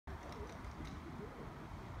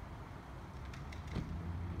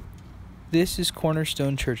This is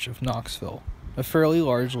Cornerstone Church of Knoxville, a fairly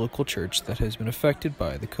large local church that has been affected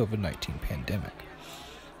by the COVID-19 pandemic.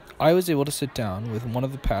 I was able to sit down with one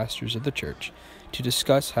of the pastors of the church to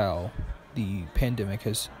discuss how the pandemic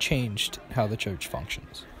has changed how the church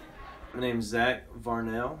functions. My name is Zach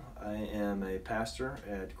Varnell. I am a pastor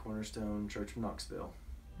at Cornerstone Church of Knoxville.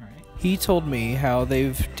 He told me how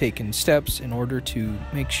they've taken steps in order to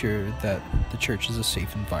make sure that the church is a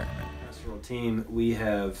safe environment. Pastoral team, we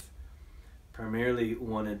have primarily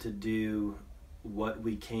wanted to do what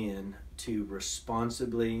we can to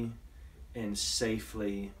responsibly and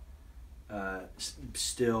safely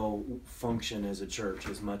still function as a church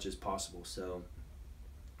as much as possible. So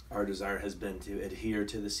our desire has been to adhere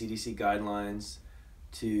to the CDC guidelines,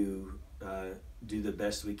 to do the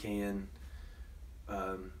best we can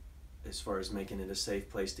as far as making it a safe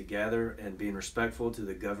place to gather and being respectful to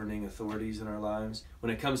the governing authorities in our lives.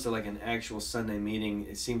 When it comes to like an actual Sunday meeting,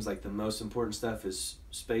 it seems like the most important stuff is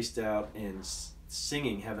spaced out and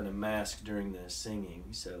singing, having a mask during the singing.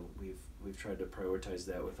 So we've tried to prioritize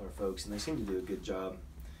that with our folks, and they seem to do a good job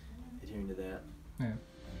adhering to that. Yeah.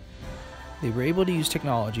 They were able to use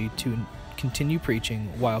technology to continue preaching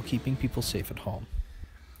while keeping people safe at home.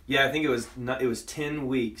 Yeah, I think it was 10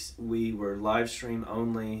 weeks. We were live stream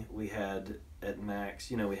only. We had at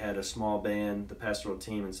max, we had a small band, the pastoral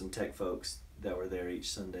team, and some tech folks that were there each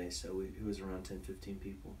Sunday. So it was around 10, 15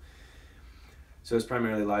 people. So it was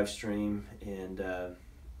primarily live stream, and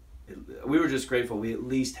we were just grateful. We at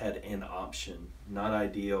least had an option. Not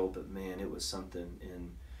ideal, but man, it was something.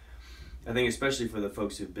 And I think especially for the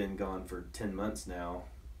folks who've been gone for 10 months now,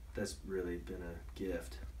 that's really been a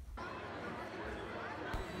gift.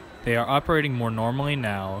 They are operating more normally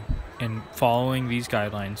now and following these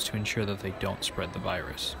guidelines to ensure that they don't spread the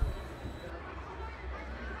virus.